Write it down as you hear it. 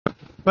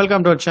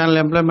Welcome to our channel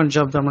Employment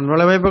Job Tamil.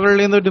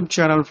 வேலைவாய்ப்புகள் இந்த YouTube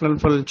channel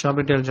full job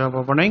detail job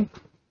opening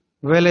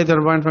வேலை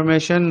தொடர்பான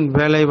information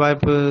வேலை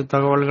வாய்ப்பு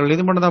தகவல்கள்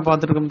இது மட்டும் தான்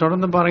பார்த்துருக்கோம்.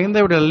 தொடர்ந்து பாருங்க.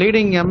 இந்த வீடியோ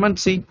லீடிங்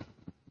எம்என்சி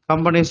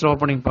கம்பெனிஸ்ல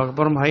ஓப்பனிங் பார்க்க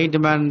போகிறோம். High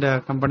demand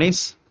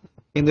companies.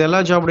 இந்த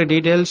எல்லா ஜாபுடைய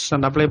டீடைல்ஸ்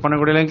அண்ட் அப்ளை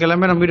பண்ணக்கூடிய லிங்க்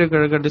எல்லாமே நம்ம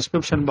வீடியோ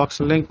டிஸ்கிரிப்ஷன்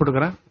பாக்ஸில் லிங்க்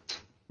கொடுக்குறேன்.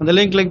 அந்த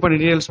லிங்க் கிளிக் பண்ணி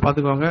டீடைல்ஸ்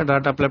பார்த்துக்கோங்க.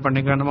 டேரக்ட் அப்ளை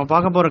பண்ணிக்கலாம். நம்ம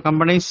பார்க்க போகிற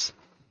கம்பெனிஸ்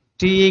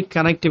டிஇ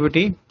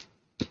கனெக்டிவிட்டி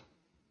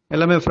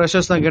எல்லாமே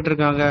ஃப்ரெஷர்ஸ் தான்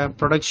கேட்டிருக்காங்க.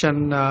 Production,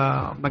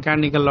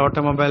 mechanical,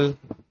 automobile,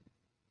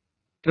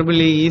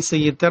 EEE,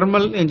 ECE,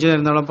 thermal engineer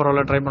இருந்தாலும்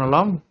பரவாயில்ல, ட்ரை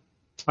பண்ணலாம்.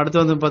 அடுத்து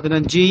வந்து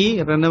பார்த்தீங்கன்னா GE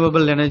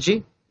ரெனியூவபிள் எனர்ஜி.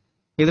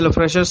 இதில்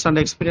ஃப்ரெஷர்ஸ்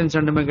அண்ட் எக்ஸ்பீரியன்ஸ்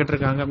ரெண்டுமே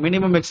கேட்டிருக்காங்க.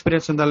 மினிமம்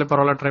எக்ஸ்பீரியன்ஸ் இருந்தாலே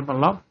பரவாயில்ல, ட்ரை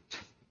பண்ணலாம்.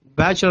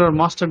 Bachelor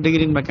master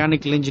degree in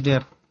mechanical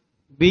engineer,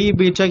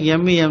 B.E.Mechanical,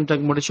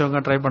 M.E.Mechanical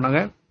முடிச்சவங்க ட்ரை பண்ணுங்க.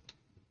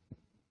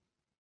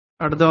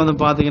 அடுத்து வந்து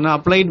பார்த்தீங்கன்னா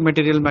applied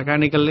material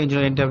mechanical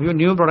engineer interview,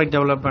 new product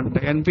development,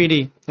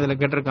 NPD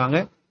இதில் கேட்டிருக்காங்க.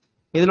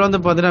 இதில் வந்து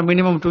பார்த்தீங்கன்னா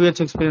மினிமம் 2 years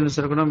எக்ஸ்பீரியன்ஸ்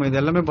இருக்கணும். இது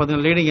எல்லாமே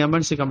பார்த்தீங்கன்னா லீடிங்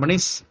எம்என்சி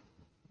கம்பெனிஸ்.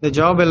 இந்த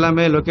ஜாப்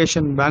எல்லாமே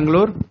லொக்கேஷன்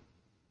பெங்களூர்.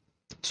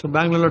 ஸோ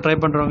பெங்களூரில் ட்ரை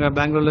பண்ணுறவங்க,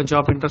 பெங்களூரில்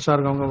ஜாப் இன்ட்ரெஸ்டாக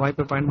இருக்கவங்க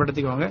வாய்ப்பை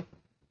பயன்படுத்திக்குவாங்க.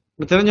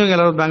 உங்களுக்கு தெரிஞ்சவங்க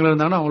எல்லாரும் பெங்களூர்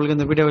இருந்தாங்கன்னா அவங்களுக்கு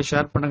இந்த வீடியோவை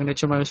ஷேர் பண்ணுங்கள்,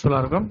 நிச்சயமாக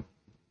யூஸ்ஃபுல்லாக இருக்கும்.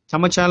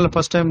 நம்ம சேனலில்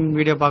ஃபஸ்ட் டைம்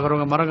வீடியோ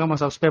பார்க்குறவங்க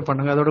மறக்காமல் சப்ஸ்கிரைப்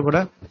பண்ணுங்கள். அதோடு கூட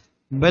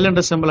பெல்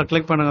என்ற சிம்பிளை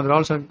கிளிக் பண்ணுங்கள், அதில்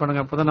ஆல் செலக்ட்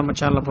பண்ணுங்கள். அப்போ தான் நம்ம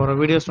சேனலில் போகிற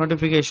வீடியோஸ்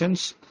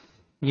நோட்டிஃபிகேஷன்ஸ்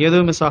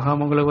எதுவும் மிஸ்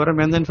ஆகாமல் உங்களுக்கு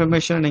வரும். எந்த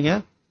இன்ஃபர்மேஷனை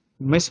நீங்கள்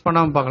மிஸ்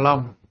பண்ணாமல்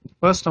பார்க்கலாம்.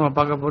 ஃபர்ஸ்ட் நம்ம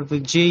பார்க்க போகிறது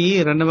GE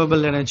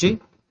renewable energy,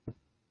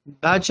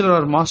 bachelor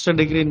R master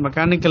degree in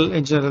mechanical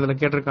engineer இதில்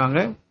கேட்டிருக்காங்க.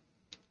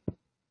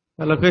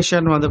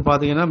 லொக்கேஷன் வந்து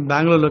பார்த்தீங்கன்னா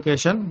பெங்களூர்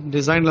லொக்கேஷன்.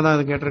 டிசைனில் தான்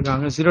இது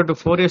கேட்டிருக்காங்க. 0 to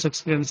 4 years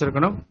எக்ஸ்பீரியன்ஸ்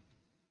இருக்கணும்.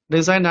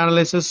 Design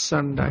analysis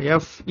and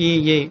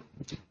FEA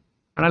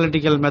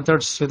analytical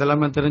methods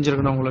இதெல்லாமே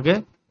தெரிஞ்சிருக்கணும் உங்களுக்கு.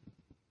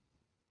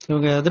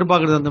 இவங்க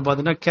எதிர்பார்க்குறது வந்து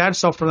பார்த்தீங்கன்னா CAD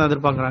சாஃப்ட்வேர் தான்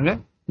எதிர்பார்க்குறாங்க.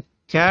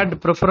 CAD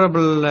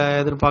preferable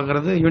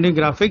எதிர்பார்க்குறது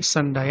யூனிகிராஃபிக்ஸ்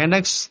and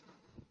NX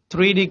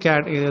 3D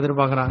CAD இது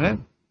எதிர்பார்க்குறாங்க.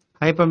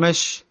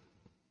 ஹைப்பர்மெஷ்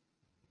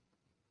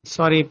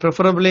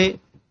preferably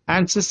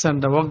ANSYS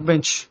and work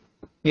bench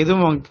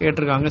இதுவும் அவங்க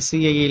கேட்டிருக்காங்க.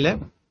 CIEல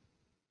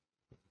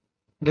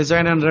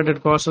டிசைன் அண்ட்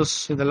ரிலேட்டட் கோர்சஸ்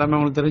இதெல்லாமே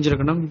உங்களுக்கு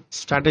தெரிஞ்சிருக்கணும்.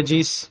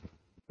 ஸ்ட்ராட்டஜிஸ்,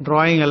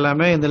 டிராயிங்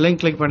எல்லாமே இந்த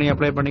லிங்க் கிளிக் பண்ணி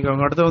அப்ளை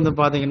பண்ணிக்கோங்க. அடுத்து வந்து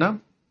பார்த்தீங்கன்னா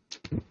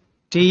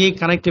DE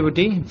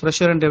connectivity,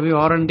 fresher interview,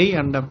 R&D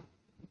and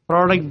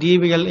product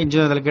DVL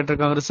engineer இதில்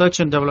கேட்டிருக்காங்க. Research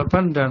and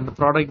development and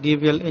product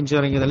DVL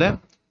engineering இதில்.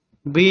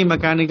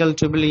 B.E.Mechanical,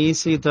 EEE,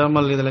 ECE,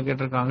 தெர்மல் இதில்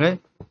கேட்டிருக்காங்க.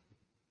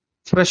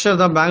 ஃப்ரெஷர்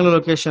தான் பெங்களூர்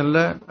லொக்கேஷனில்.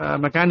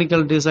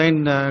 Mechanical design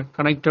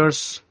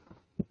connectors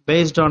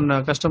based on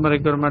customer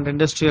requirement,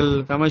 industrial,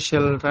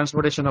 commercial,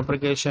 transportation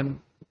application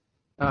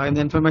இந்த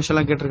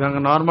இன்ஃபர்மேஷன்லாம்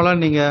கேட்டிருக்காங்க.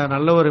 நார்மலாக நீங்கள்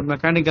நல்ல ஒரு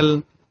மெக்கானிக்கல்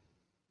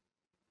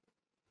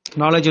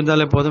நாலேஜ்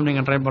இருந்தாலே போதும்,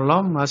 நீங்கள் ட்ரை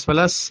பண்ணலாம். as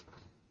well as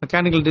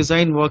mechanical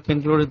design work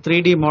include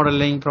 3D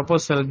modelling,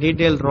 proposal,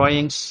 detail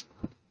drawings,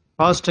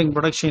 costing,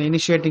 production,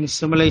 initiating,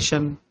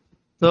 simulation,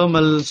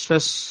 thermal,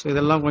 stress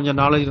இதெல்லாம் கொஞ்சம்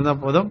நாலேஜ் இருந்தால்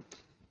போதும்,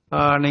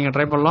 நீங்கள்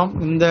ட்ரை பண்ணலாம்.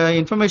 இந்த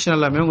இன்ஃபர்மேஷன்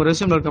எல்லாமே உங்கள்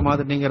ரெஸ்யூமில் இருக்க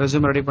மாதிரி நீங்கள்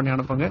ரெஸ்யூம் ரெடி பண்ணி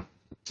அனுப்புங்க.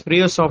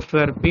 Rio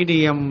software,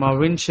 PDM,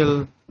 வின்ஷில்,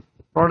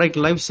 product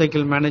life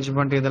cycle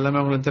management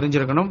இதெல்லாமே உங்களுக்கு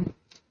தெரிஞ்சிருக்கணும்.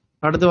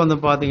 அடுத்து வந்து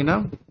பார்த்தீங்கன்னா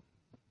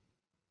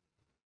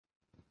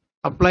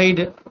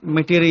applied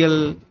material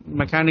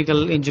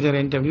mechanical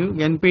engineer interview,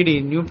 NPD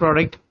new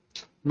product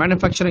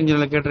manufacturing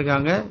engineer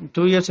கேட்டிருக்காங்க.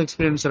 2 years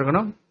எக்ஸ்பீரியன்ஸ்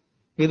இருக்கணும்.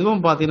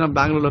 இதுவும் பார்த்தீங்கன்னா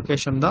பெங்களூர்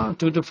லொக்கேஷன் தான்.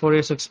 2 to 4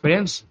 years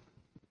experience.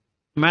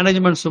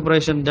 Management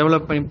supervision,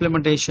 development,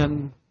 implementation,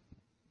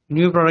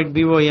 new product,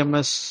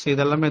 BOMS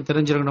இதெல்லாமே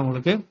தெரிஞ்சிருக்கணும்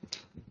உங்களுக்கு.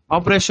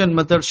 ஆப்ரேஷன்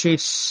மெத்தட்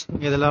ஷீட்ஸ்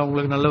இதெல்லாம்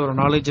உங்களுக்கு நல்ல ஒரு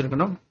நாலேஜ்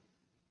இருக்கணும்.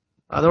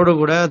 அதோடு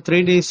கூட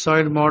 3D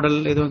சாலிட் மாடல்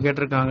இதுவும்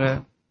கேட்டிருக்காங்க.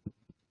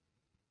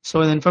 ஸோ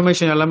இந்த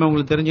இன்ஃபர்மேஷன் எல்லாமே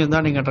உங்களுக்கு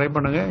தெரிஞ்சிருந்தால் நீங்கள் ட்ரை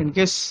பண்ணுங்கள்.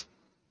 இன்கேஸ்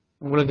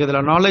உங்களுக்கு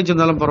இதில் நாலேஜ்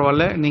இருந்தாலும்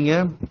பரவாயில்ல,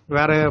 நீங்கள்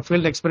வேறு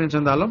ஃபீல்டு எக்ஸ்பீரியன்ஸ்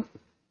இருந்தாலும்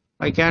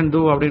ஐ கேன்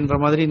டூ அப்படின்ற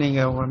மாதிரி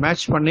நீங்கள் உங்களை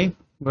மேட்ச் பண்ணி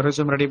உங்கள்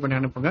ரெஸ்யூம் ரெடி பண்ணி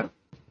அனுப்புங்க.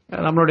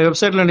 நம்மளுடைய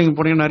வெப்சைட்டில் நீங்கள்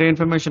போனீங்கன்னா நிறைய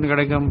இன்ஃபர்மேஷன்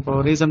கிடைக்கும். இப்போ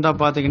ரீசெண்டாக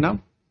பார்த்தீங்கன்னா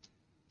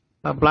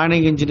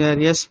planning engineer,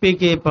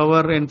 SPK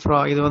power infra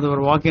இது வந்து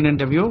ஒரு வாக்கின்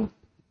இன்டர்வியூ.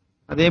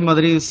 அதே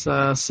மாதிரி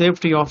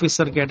சேஃப்டி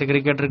ஆஃபீஸர்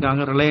கேட்டகரி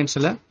கேட்டிருக்காங்க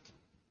ரிலையன்ஸில்.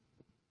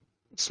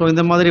 ஸோ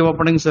இந்த மாதிரி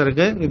ஓப்பனிங்ஸ்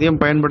இருக்குது,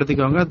 இதையும்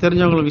பயன்படுத்திக்கோங்க.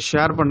 தெரிஞ்சவங்களுக்கு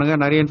ஷேர்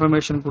பண்ணுங்கள். நிறைய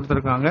இன்ஃபர்மேஷன்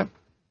கொடுத்துருக்காங்க.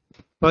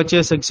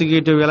 Purchase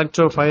executive,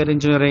 electro fire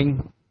engineering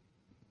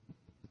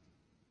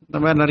இந்த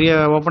மாதிரி நிறைய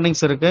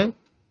ஓப்பனிங்ஸ் இருக்குது.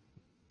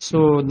 ஸோ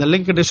இந்த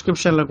லிங்க்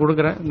டிஸ்கிரிப்ஷனில்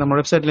கொடுக்குறேன், நம்ம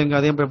வெப்சைட் லிங்க்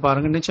அதையும் போய்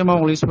பாருங்கள். நிச்சயமாக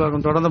உங்களுக்கு யூஸ்ஃபுல்லாக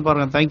இருக்கும். தொடர்ந்து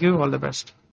பாருங்கள். Thank you, all the best.